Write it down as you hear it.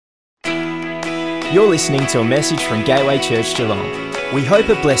You're listening to a message from Gateway Church Geelong. We hope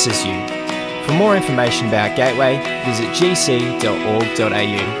it blesses you. For more information about Gateway, visit gc.org.au.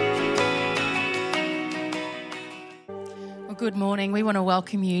 Well, good morning. We want to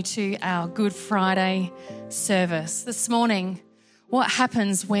welcome you to our Good Friday service. This morning, what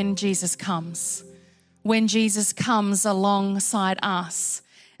happens when Jesus comes? When Jesus comes alongside us.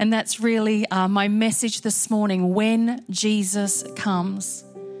 And that's really my message this morning, when Jesus comes.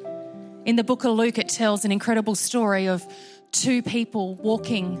 In the book of Luke, it tells an incredible story of two people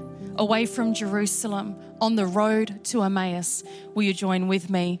walking away from Jerusalem on the road to Emmaus. Will you join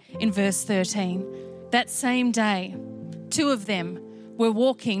with me in verse 13? That same day, two of them were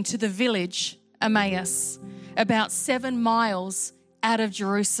walking to the village Emmaus, about 7 miles out of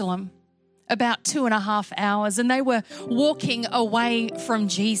Jerusalem, about 2.5 hours, and they were walking away from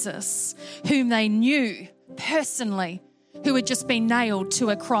Jesus, whom they knew personally, who had just been nailed to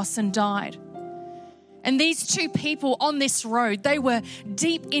a cross and died. And these two people on this road, they were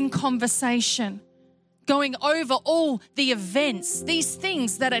deep in conversation, going over all the events, these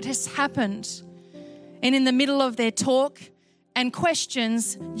things that had just happened. And in the middle of their talk and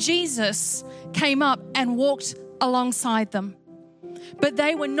questions, Jesus came up and walked alongside them. But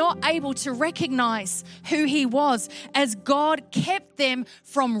they were not able to recognize who he was, as God kept them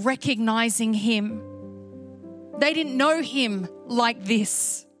from recognizing him. They didn't know him like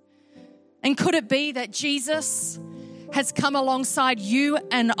this. And could it be that Jesus has come alongside you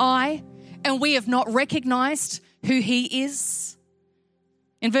and I, and we have not recognized who he is?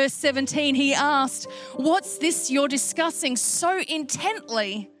 In verse 17, he asked, "What's this you're discussing so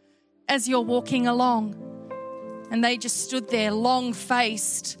intently as you're walking along?" And they just stood there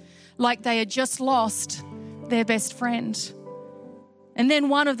long-faced, like they had just lost their best friend. And then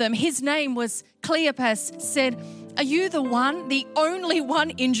one of them, his name was Cleopas, said, "Are you the one, the only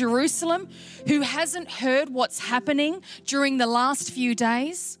one in Jerusalem who hasn't heard what's happening during the last few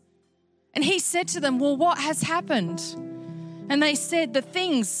days?" And he said to them, "Well, what has happened?" And they said, "The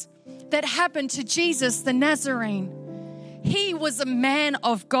things that happened to Jesus the Nazarene. He was a man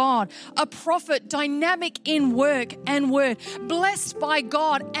of God, a prophet, dynamic in work and word, blessed by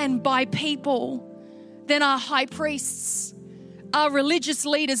God and by people. Then our high priests, our religious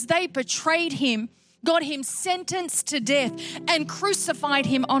leaders, they betrayed him, got him sentenced to death and crucified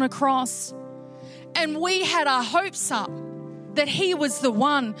him on a cross. And we had our hopes up that he was the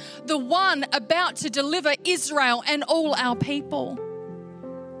one about to deliver Israel and all our people.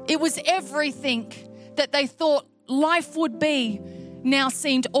 It was everything that they thought life would be, now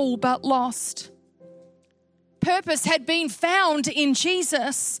seemed all but lost. Purpose had been found in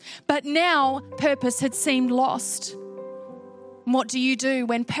Jesus, but now purpose had seemed lost. What do you do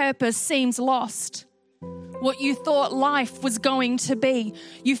when purpose seems lost? What you thought life was going to be,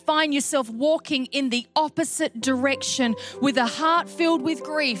 you find yourself walking in the opposite direction with a heart filled with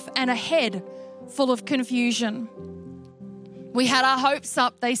grief and a head full of confusion. We had our hopes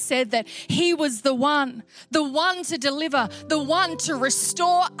up, they said, that he was the one to deliver, the one to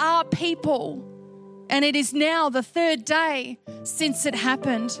restore our people. And it is now the 3rd day since it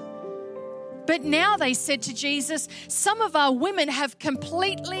happened. But now they said to Jesus, "Some of our women have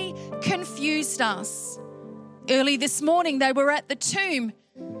completely confused us." Early this morning, they were at the tomb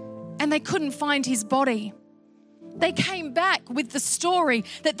and they couldn't find his body. They came back with the story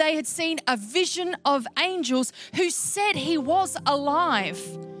that they had seen a vision of angels who said he was alive.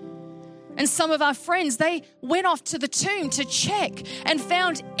 And some of our friends, they went off to the tomb to check and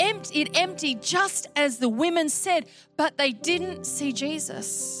found it empty, just as the women said, but they didn't see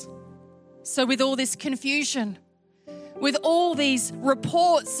Jesus. So with all this confusion, with all these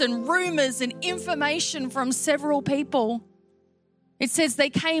reports and rumors and information from several people, it says they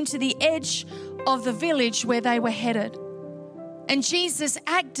came to the edge of the village where they were headed. And Jesus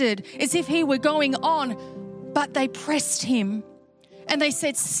acted as if he were going on, but they pressed him. And they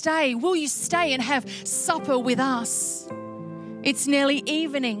said, "Stay, will you stay and have supper with us?" It's nearly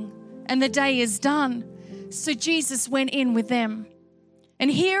evening and the day is done. So Jesus went in with them. And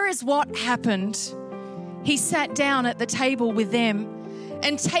here is what happened. He sat down at the table with them,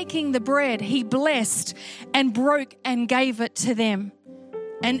 and taking the bread, he blessed and broke and gave it to them.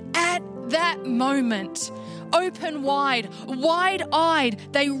 And at that moment, open wide, wide-eyed,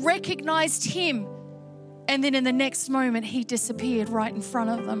 they recognized him. And then in the next moment, he disappeared right in front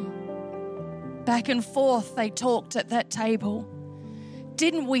of them. Back and forth, they talked at that table.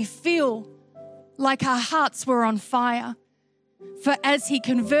 Didn't we feel like our hearts were on fire? For as he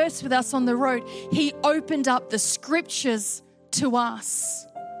conversed with us on the road, he opened up the scriptures to us.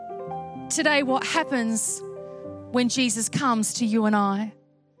 Today, what happens when Jesus comes to you and I?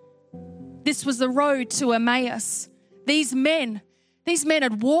 This was the road to Emmaus. These men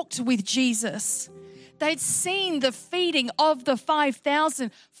had walked with Jesus. They'd seen the feeding of the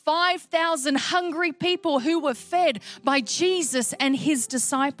 5,000 hungry people who were fed by Jesus and his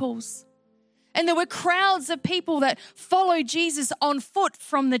disciples. And there were crowds of people that followed Jesus on foot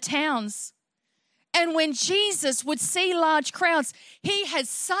from the towns. And when Jesus would see large crowds, he had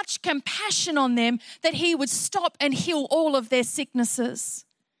such compassion on them that he would stop and heal all of their sicknesses.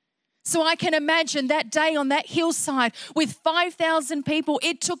 So I can imagine that day on that hillside with 5,000 people,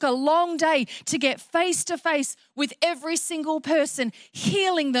 it took a long day to get face to face with every single person,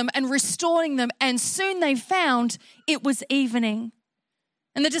 healing them and restoring them. And soon they found it was evening.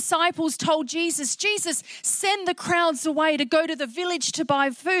 And the disciples told Jesus, Jesus, send the crowds away to go to the village to buy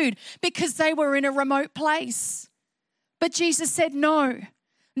food because they were in a remote place. But Jesus said, no,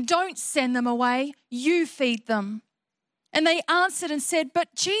 don't send them away. You feed them. And they answered and said,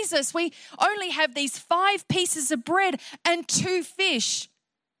 but Jesus, we only have these 5 pieces of bread and 2 fish.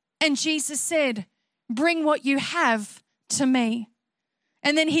 And Jesus said, bring what you have to me.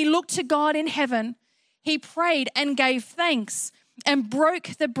 And then he looked to God in heaven. He prayed and gave thanks and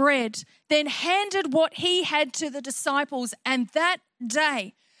broke the bread, then handed what he had to the disciples. And that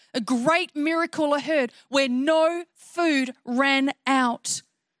day, a great miracle occurred where no food ran out.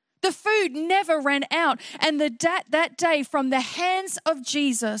 The food never ran out. And that day, from the hands of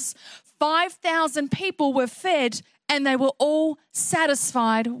Jesus, 5,000 people were fed and they were all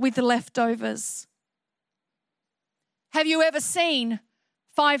satisfied with the leftovers. Have you ever seen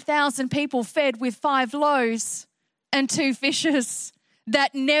 5,000 people fed with 5 loaves and 2 fishes?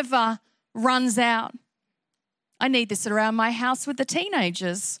 That never runs out. I need this around my house with the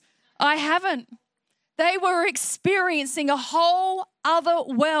teenagers. I haven't. They were experiencing a whole other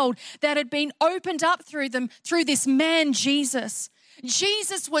world that had been opened up through them, through this man, Jesus.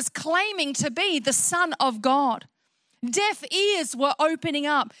 Jesus was claiming to be the Son of God. Deaf ears were opening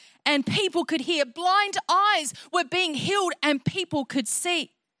up and people could hear. Blind eyes were being healed and people could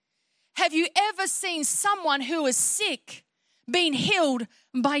see. Have you ever seen someone who is sick being healed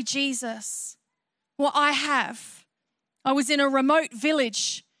by Jesus? Well, I have. I was in a remote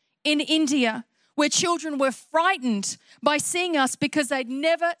village in India where children were frightened by seeing us because they'd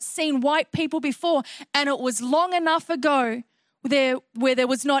never seen white people before. And it was long enough ago where there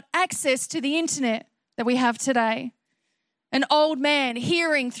was not access to the internet that we have today. An old man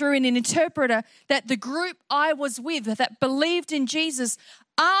hearing through an interpreter that the group I was with that believed in Jesus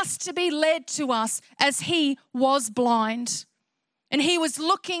asked to be led to us as he was blind. And he was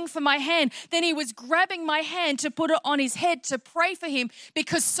looking for my hand. Then he was grabbing my hand to put it on his head to pray for him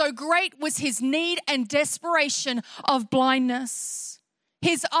because so great was his need and desperation of blindness.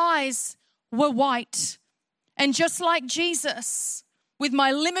 His eyes were white. And just like Jesus, with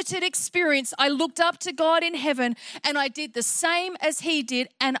my limited experience, I looked up to God in heaven and I did the same as he did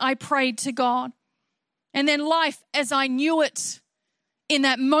and I prayed to God. And then life as I knew it in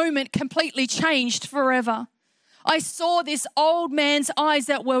that moment completely changed forever. I saw this old man's eyes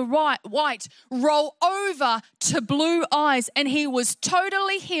that were white roll over to blue eyes and he was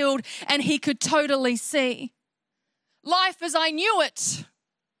totally healed and he could totally see. Life as I knew it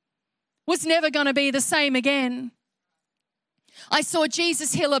was never going to be the same again. I saw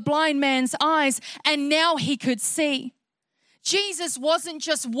Jesus heal a blind man's eyes and now he could see. Jesus wasn't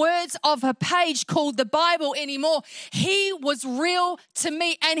just words of a page called the Bible anymore. He was real to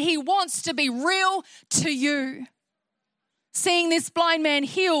me and he wants to be real to you. Seeing this blind man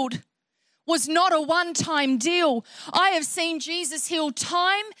healed was not a one-time deal. I have seen Jesus heal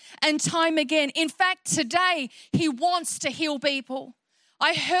time and time again. In fact, today he wants to heal people.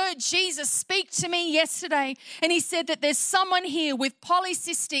 I heard Jesus speak to me yesterday and he said that there's someone here with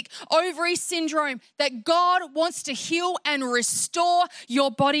polycystic ovary syndrome that God wants to heal and restore your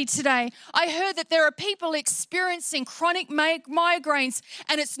body today. I heard that there are people experiencing chronic migraines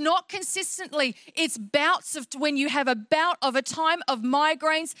and it's not consistently. It's bouts of when you have a bout of a time of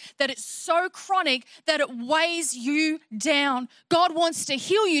migraines that it's so chronic that it weighs you down. God wants to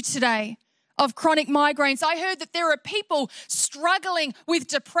heal you today of chronic migraines. I heard that there are people struggling with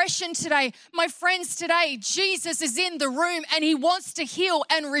depression today. My friends, today, Jesus is in the room and he wants to heal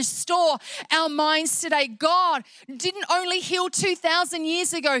and restore our minds today. God didn't only heal 2,000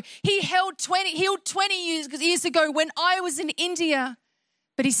 years ago. He healed 20 years ago when I was in India,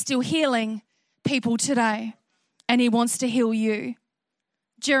 but he's still healing people today and he wants to heal you.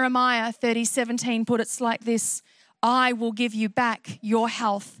 Jeremiah 30:17 put it like this: I will give you back your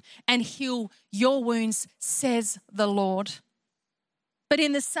health and heal your wounds, says the Lord. But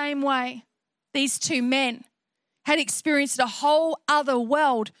in the same way, these 2 men had experienced a whole other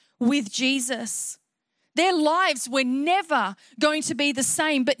world with Jesus. Their lives were never going to be the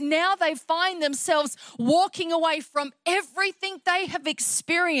same, but now they find themselves walking away from everything they have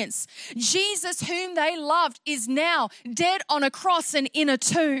experienced. Jesus, whom they loved, is now dead on a cross and in a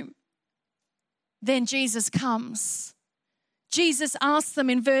tomb. Then Jesus comes. Jesus asks them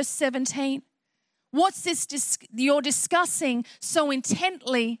in verse 17, "What's this you're discussing so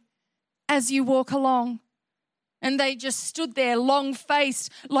intently as you walk along?" And they just stood there long-faced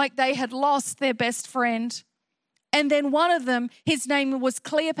like they had lost their best friend. And then one of them, his name was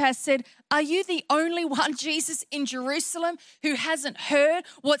Cleopas, said, "Are you the only one, Jesus, in Jerusalem who hasn't heard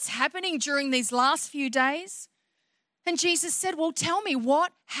what's happening during these last few days?" And Jesus said, "Well, tell me,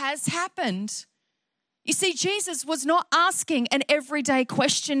 what has happened?" You see, Jesus was not asking an everyday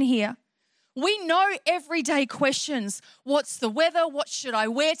question here. We know everyday questions. What's the weather? What should I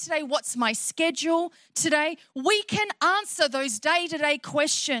wear today? What's my schedule today? We can answer those day-to-day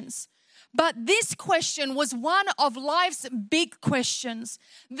questions. But this question was one of life's big questions.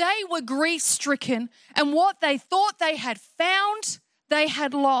 They were grief-stricken, and what they thought they had found, they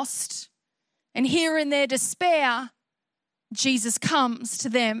had lost. And here in their despair, Jesus comes to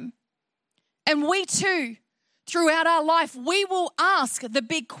them. And we too, throughout our life, we will ask the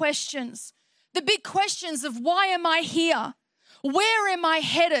big questions. The big questions of, why am I here? Where am I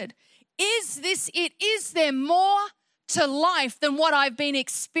headed? Is this it? Is there more to life than what I've been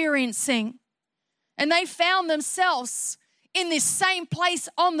experiencing? And they found themselves in this same place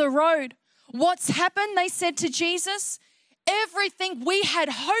on the road. What's happened? They said to Jesus, everything we had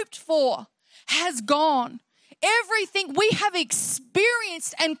hoped for has gone. Everything we have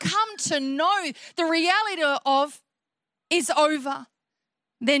experienced and come to know the reality of is over.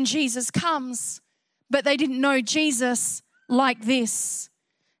 Then Jesus comes, but they didn't know Jesus like this.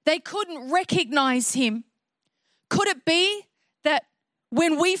 They couldn't recognize him. Could it be that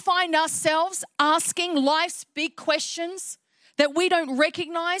when we find ourselves asking life's big questions, that we don't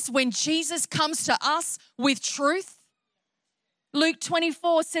recognize when Jesus comes to us with truth? Luke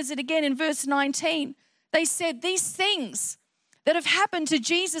 24 says it again in verse 19. They said, "These things that have happened to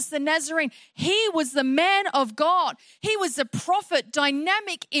Jesus the Nazarene, he was the man of God. He was a prophet,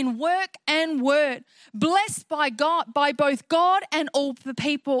 dynamic in work and word, blessed by God, by both God and all the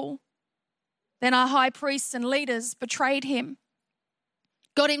people." Then our high priests and leaders betrayed him,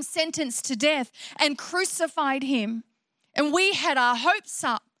 got him sentenced to death, and crucified him. And we had our hopes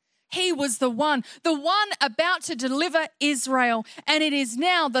up. He was the one about to deliver Israel. And it is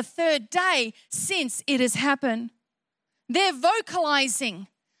now the third day since it has happened. They're vocalizing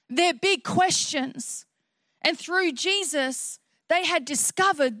their big questions. And through Jesus, they had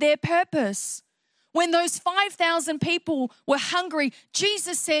discovered their purpose. When those 5,000 people were hungry,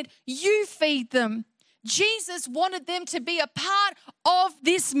 Jesus said, "You feed them." Jesus wanted them to be a part of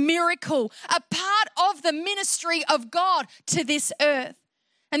this miracle, a part of the ministry of God to this earth.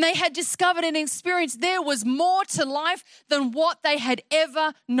 And they had discovered and experienced there was more to life than what they had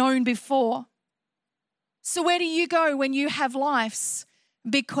ever known before. So where do you go when you have life's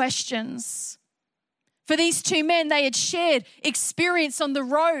big questions? For these two men, they had shared experience on the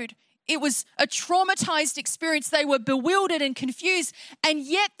road. It was a traumatized experience. They were bewildered and confused, and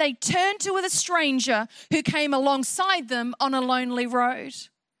yet they turned to a stranger who came alongside them on a lonely road.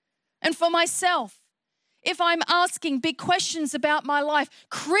 And for myself, if I'm asking big questions about my life,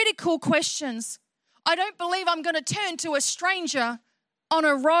 critical questions, I don't believe I'm going to turn to a stranger on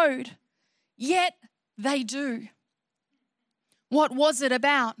a road, yet they do. What was it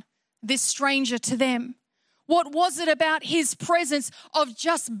about this stranger to them? What was it about his presence of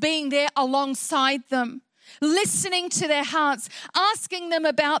just being there alongside them, listening to their hearts, asking them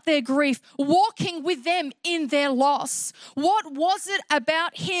about their grief, walking with them in their loss? What was it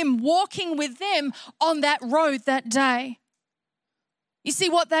about him walking with them on that road that day? You see,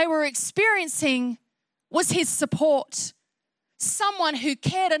 what they were experiencing was his support. Someone who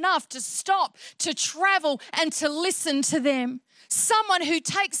cared enough to stop, to travel, and to listen to them. Someone who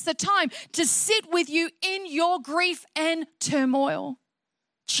takes the time to sit with you in your grief and turmoil.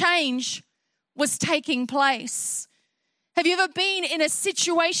 Change was taking place. Have you ever been in a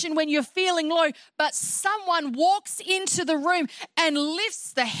situation when you're feeling low, but someone walks into the room and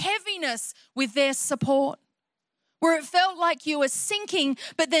lifts the heaviness with their support? Where it felt like you were sinking,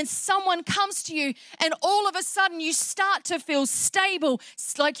 but then someone comes to you and all of a sudden you start to feel stable.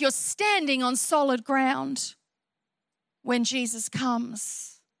 It's like you're standing on solid ground. When Jesus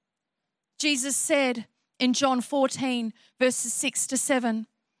comes, Jesus said in John 14, verses 6 to 7,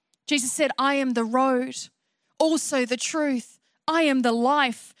 Jesus said, "I am the road, also the truth. I am the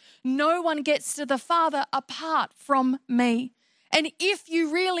life. No one gets to the Father apart from me. And if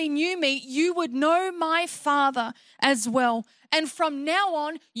you really knew me, you would know my Father as well. And from now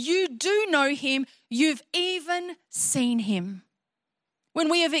on, you do know him. You've even seen him. When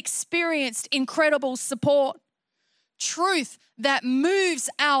we have experienced incredible support, truth that moves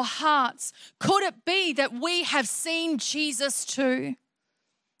our hearts, could it be that we have seen Jesus too?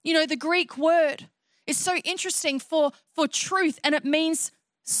 You know, the Greek word is so interesting for truth, and it means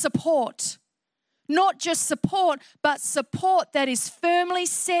support. Not just support, but support that is firmly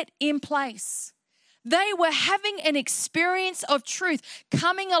set in place. They were having an experience of truth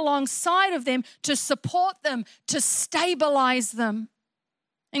coming alongside of them to support them, to stabilize them.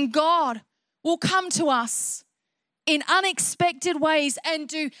 And God will come to us in unexpected ways and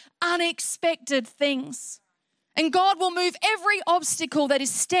do unexpected things. And God will move every obstacle that is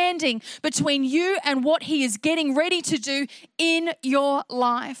standing between you and what he is getting ready to do in your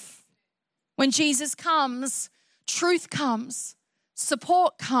life. When Jesus comes, truth comes,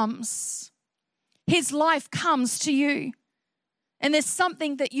 support comes, his life comes to you. And there's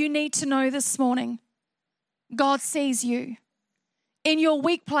something that you need to know this morning. God sees you. In your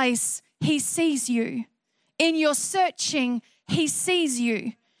weak place, he sees you. In your searching, he sees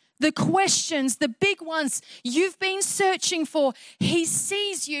you. The questions, the big ones you've been searching for, he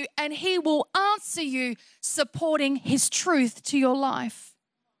sees you and he will answer you, supporting his truth to your life.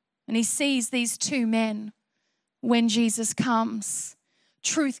 And he sees these two men when Jesus comes.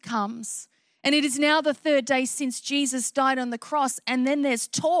 Truth comes. And it is now the third day since Jesus died on the cross. And then there's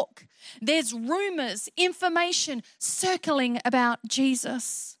talk. There's rumors, information circling about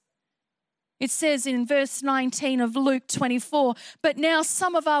Jesus. It says in verse 19 of Luke 24, but now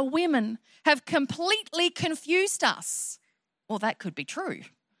some of our women have completely confused us. Well, that could be true.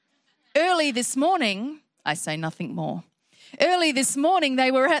 Early this morning, I say nothing more. Early this morning, they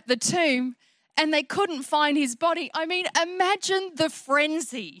were at the tomb and they couldn't find his body. I mean, imagine the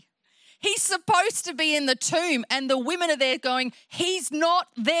frenzy. He's supposed to be in the tomb and the women are there going, he's not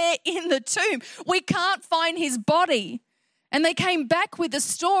there in the tomb. We can't find his body. And they came back with a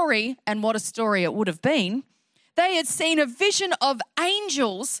story, and what a story it would have been. They had seen a vision of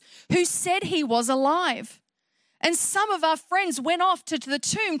angels who said he was alive. And some of our friends went off to the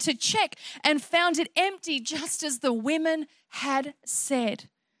tomb to check and found it empty, just as the women had said.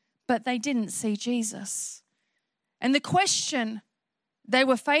 But they didn't see Jesus. And the question they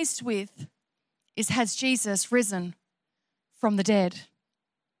were faced with is, has Jesus risen from the dead?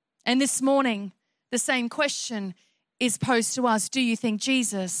 And this morning, the same question is posed to us. Do you think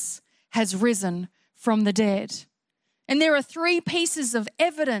Jesus has risen from the dead? And there are three pieces of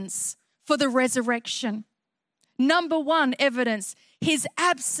evidence for the resurrection. Number one evidence, his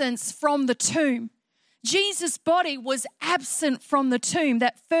absence from the tomb. Jesus' body was absent from the tomb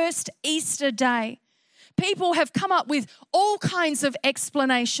that first Easter day. People have come up with all kinds of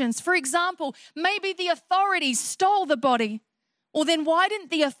explanations. For example, maybe the authorities stole the body. Well, then why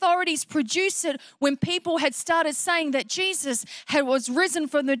didn't the authorities produce it when people had started saying that Jesus was risen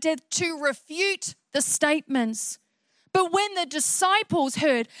from the dead to refute the statements? But when the disciples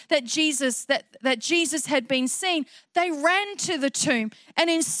heard that Jesus had been seen, they ran to the tomb. And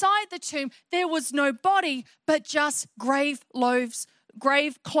inside the tomb, there was no body, but just grave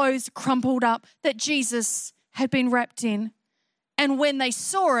clothes crumpled up that Jesus had been wrapped in. And when they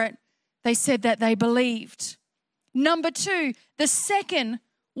saw it, they said that they believed. Number two, the second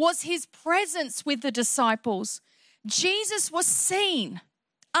was his presence with the disciples. Jesus was seen.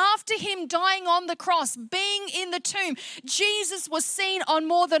 After him dying on the cross, being in the tomb, Jesus was seen on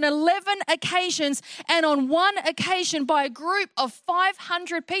more than 11 occasions, and on one occasion by a group of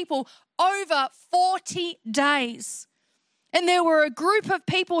 500 people over 40 days. And there were a group of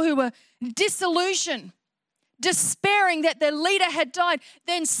people who were disillusioned, despairing that their leader had died.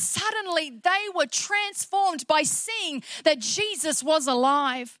 Then suddenly they were transformed by seeing that Jesus was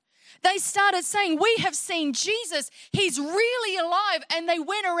alive. They started saying, we have seen Jesus. He's really alive. And they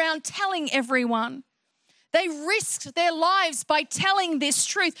went around telling everyone. They risked their lives by telling this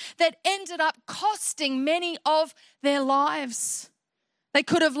truth that ended up costing many of their lives. They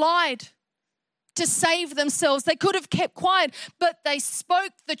could have lied to save themselves. They could have kept quiet, but they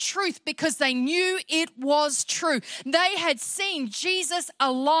spoke the truth because they knew it was true. They had seen Jesus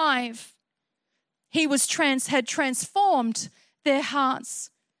alive. He had transformed their hearts.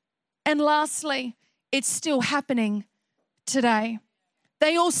 And lastly, it's still happening today.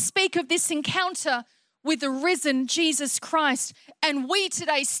 They all speak of this encounter with the risen Jesus Christ. And we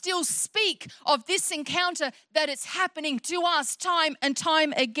today still speak of this encounter, that it's happening to us time and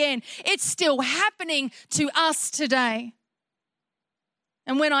time again. It's still happening to us today.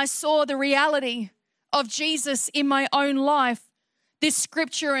 And when I saw the reality of Jesus in my own life, this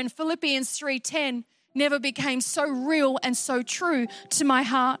scripture in Philippians 3:10 never became so real and so true to my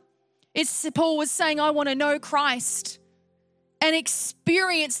heart. Paul was saying, I want to know Christ and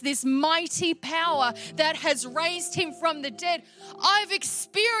experience this mighty power that has raised him from the dead. I've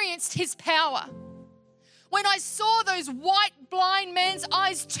experienced his power. When I saw those white blind man's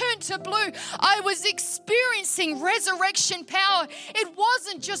eyes turn to blue, I was experiencing resurrection power. It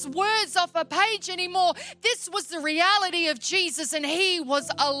wasn't just words off a page anymore. This was the reality of Jesus, and he was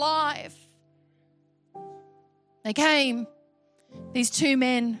alive. They came, these two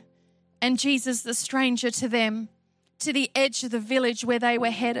men, and Jesus, the stranger to them, to the edge of the village where they were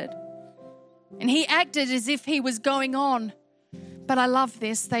headed. And he acted as if he was going on. But I love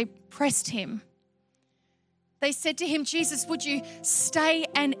this. They pressed him. They said to him, Jesus, would you stay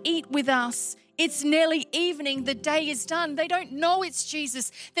and eat with us? It's nearly evening. The day is done. They don't know it's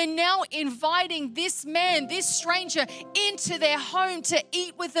Jesus. They're now inviting this man, this stranger, into their home to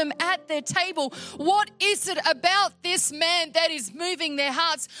eat with them at their table. What is it about this man that is moving their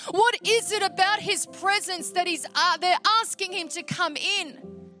hearts? What is it about his presence that they're asking him to come in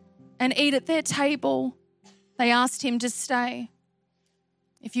and eat at their table? They asked him to stay.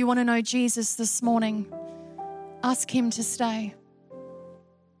 If you want to know Jesus this morning, ask him to stay.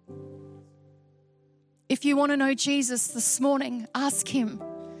 If you want to know Jesus this morning, ask him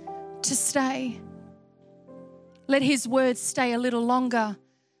to stay. Let his words stay a little longer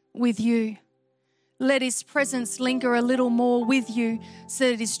with you. Let his presence linger a little more with you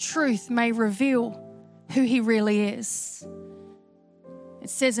so that his truth may reveal who he really is. It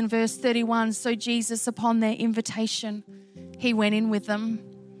says in verse 31, so Jesus, upon their invitation, he went in with them.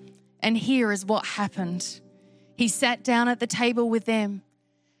 And here is what happened. He sat down at the table with them,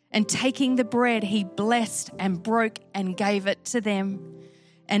 and taking the bread, he blessed and broke and gave it to them.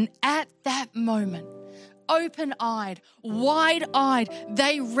 And at that moment, open-eyed, wide-eyed,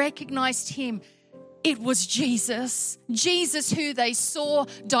 they recognized him. It was Jesus. Jesus who they saw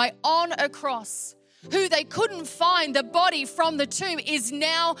die on a cross, who they couldn't find the body from the tomb, is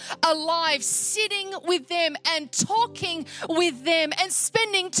now alive, sitting with them and talking with them and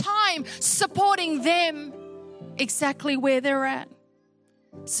spending time supporting them exactly where they're at.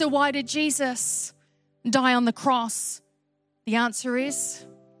 So why did Jesus die on the cross? The answer is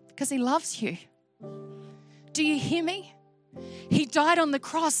because he loves you. Do you hear me? He died on the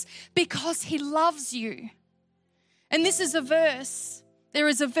cross because he loves you. And this is a verse. There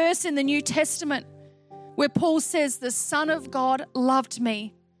is a verse in the New Testament where Paul says, the Son of God loved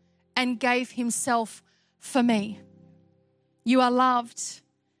me and gave himself for me. You are loved.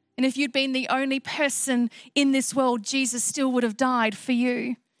 And if you'd been the only person in this world, Jesus still would have died for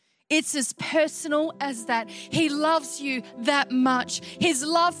you. It's as personal as that. He loves you that much. His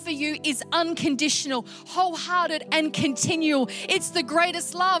love for you is unconditional, wholehearted, and continual. It's the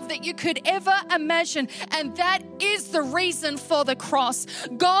greatest love that you could ever imagine. And that is the reason for the cross.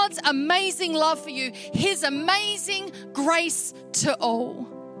 God's amazing love for you, his amazing grace to all.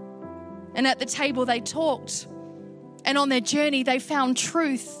 And at the table they talked. And on their journey they found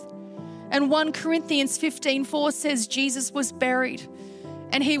truth. And 1 Corinthians 15:4 says Jesus was buried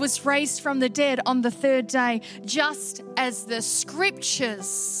and he was raised from the dead on the third day, just as the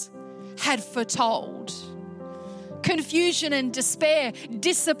scriptures had foretold. Confusion and despair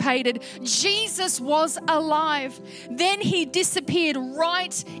dissipated. Jesus was alive. Then he disappeared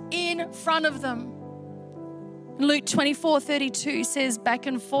right in front of them. Luke 24:32 says, back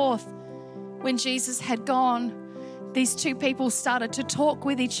and forth, when Jesus had gone, these two people started to talk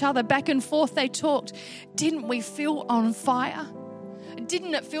with each other. Back and forth they talked. Didn't we feel on fire?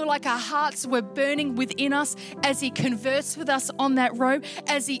 Didn't it feel like our hearts were burning within us as he conversed with us on that road,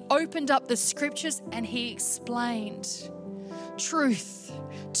 as he opened up the scriptures and he explained truth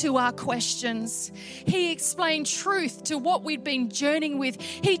to our questions. He explained truth to what we'd been journeying with.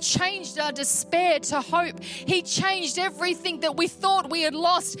 He changed our despair to hope. He changed everything that we thought we had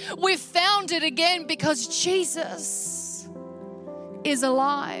lost. We've found it again because Jesus is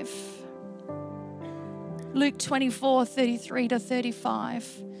alive. Luke 24:33-35.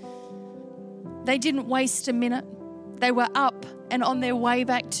 They didn't waste a minute. They were up and on their way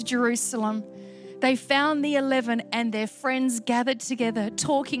back to Jerusalem. They found the 11 and their friends gathered together,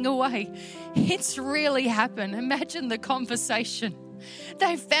 talking away. It's really happened. Imagine the conversation.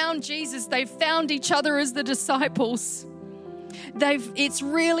 They found Jesus. They found each other as the disciples. It's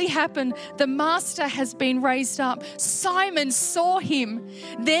really happened. The master has been raised up. Simon saw him.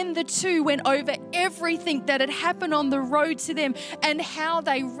 Then the two went over everything that had happened on the road to them and how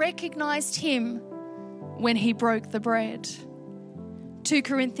they recognized him when he broke the bread. 2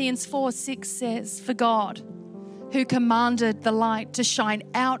 Corinthians 4:6 says, "For God, who commanded the light to shine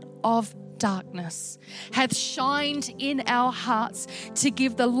out of darkness, hath shined in our hearts to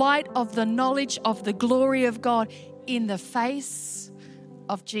give the light of the knowledge of the glory of God in the face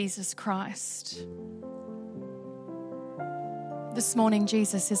of Jesus Christ." This morning,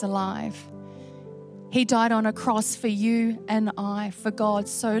 Jesus is alive. He died on a cross for you and I, for God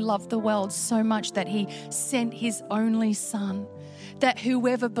so loved the world so much that he sent his only Son, that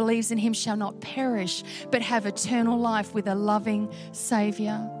whoever believes in him shall not perish, but have eternal life with a loving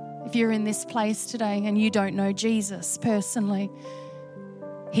Savior. If you're in this place today and you don't know Jesus personally,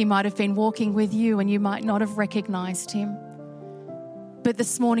 he might have been walking with you and you might not have recognized him. But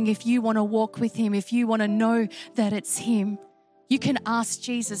this morning, if you want to walk with him, if you want to know that it's him, you can ask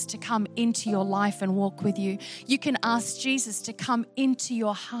Jesus to come into your life and walk with you. You can ask Jesus to come into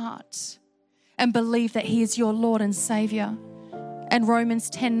your heart and believe that he is your Lord and Savior. And Romans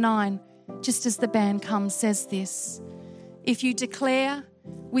 10:9, just as the band comes, says this: "If you declare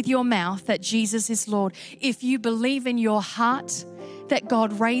with your mouth that Jesus is Lord, if you believe in your heart that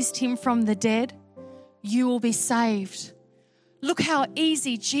God raised him from the dead, you will be saved." Look how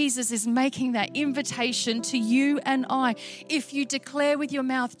easy Jesus is making that invitation to you and I. If you declare with your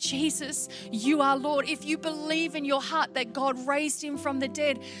mouth, Jesus, you are Lord. If you believe in your heart that God raised him from the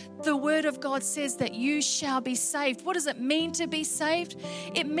dead, the word of God says that you shall be saved. What does it mean to be saved?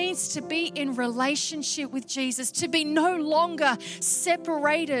 It means to be in relationship with Jesus, to be no longer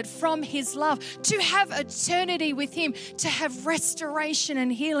separated from his love, to have eternity with him, to have restoration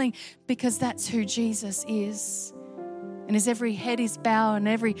and healing, because that's who Jesus is. And as every head is bowed and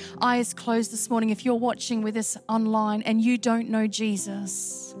every eye is closed this morning, if you're watching with us online and you don't know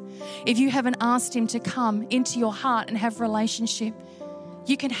Jesus, if you haven't asked him to come into your heart and have relationship,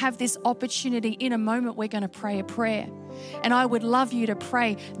 you can have this opportunity. In a moment, we're going to pray a prayer. And I would love you to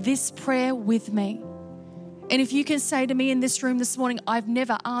pray this prayer with me. And if you can say to me in this room this morning, I've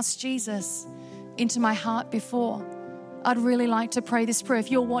never asked Jesus into my heart before, I'd really like to pray this prayer.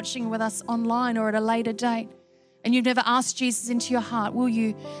 If you're watching with us online or at a later date, and you've never asked Jesus into your heart, will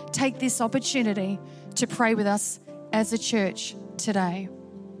you take this opportunity to pray with us as a church today?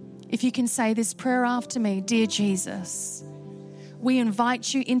 If you can say this prayer after me: "Dear Jesus, we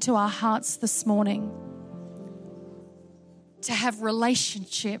invite you into our hearts this morning to have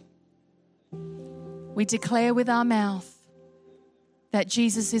relationship. We declare with our mouth that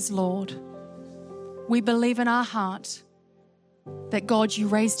Jesus is Lord. We believe in our heart that God, you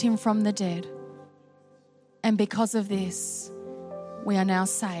raised him from the dead. And because of this, we are now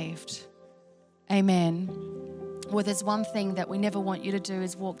saved. Amen." Well, there's one thing that we never want you to do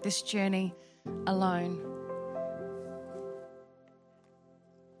is walk this journey alone.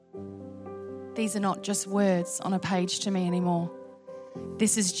 These are not just words on a page to me anymore.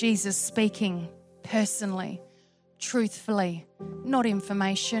 This is Jesus speaking personally, truthfully, not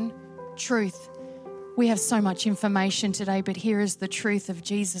information, truth. We have so much information today, but here is the truth of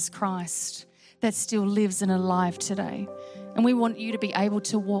Jesus Christ that still lives and alive today. And we want you to be able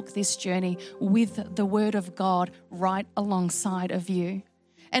to walk this journey with the word of God right alongside of you.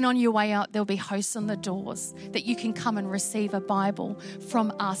 And on your way out, there'll be hosts on the doors that you can come and receive a Bible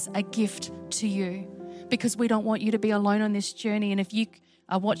from us, a gift to you, because we don't want you to be alone on this journey. And if you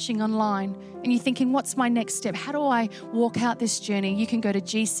are watching online and you're thinking, what's my next step? How do I walk out this journey? You can go to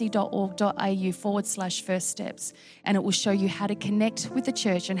gc.org.au/first steps, and it will show you how to connect with the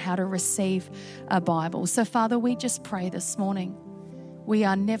church and how to receive a Bible. So Father, we just pray this morning. We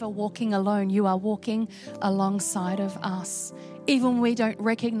are never walking alone. You are walking alongside of us. Even when we don't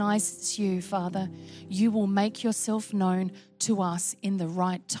recognize it's you, Father, you will make yourself known to us in the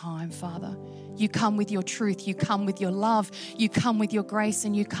right time, Father. You come with your truth, you come with your love, you come with your grace,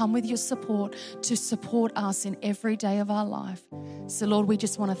 and you come with your support to support us in every day of our life. So Lord, we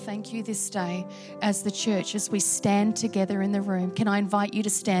just want to thank you this day as the church, as we stand together in the room. Can I invite you to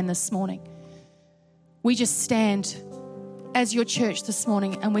stand this morning? We just stand as your church this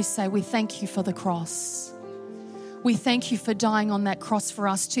morning and we say, we thank you for the cross. We thank you for dying on that cross for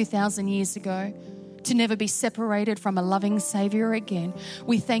us 2,000 years ago, to never be separated from a loving Savior again.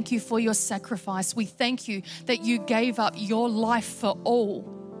 We thank you for your sacrifice. We thank you that you gave up your life for all,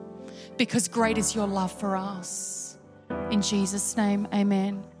 because great is your love for us. In Jesus' name,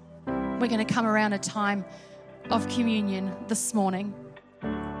 amen. We're going to come around a time of communion this morning.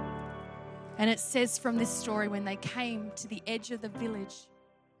 And it says from this story, when they came to the edge of the village,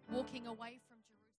 walking away from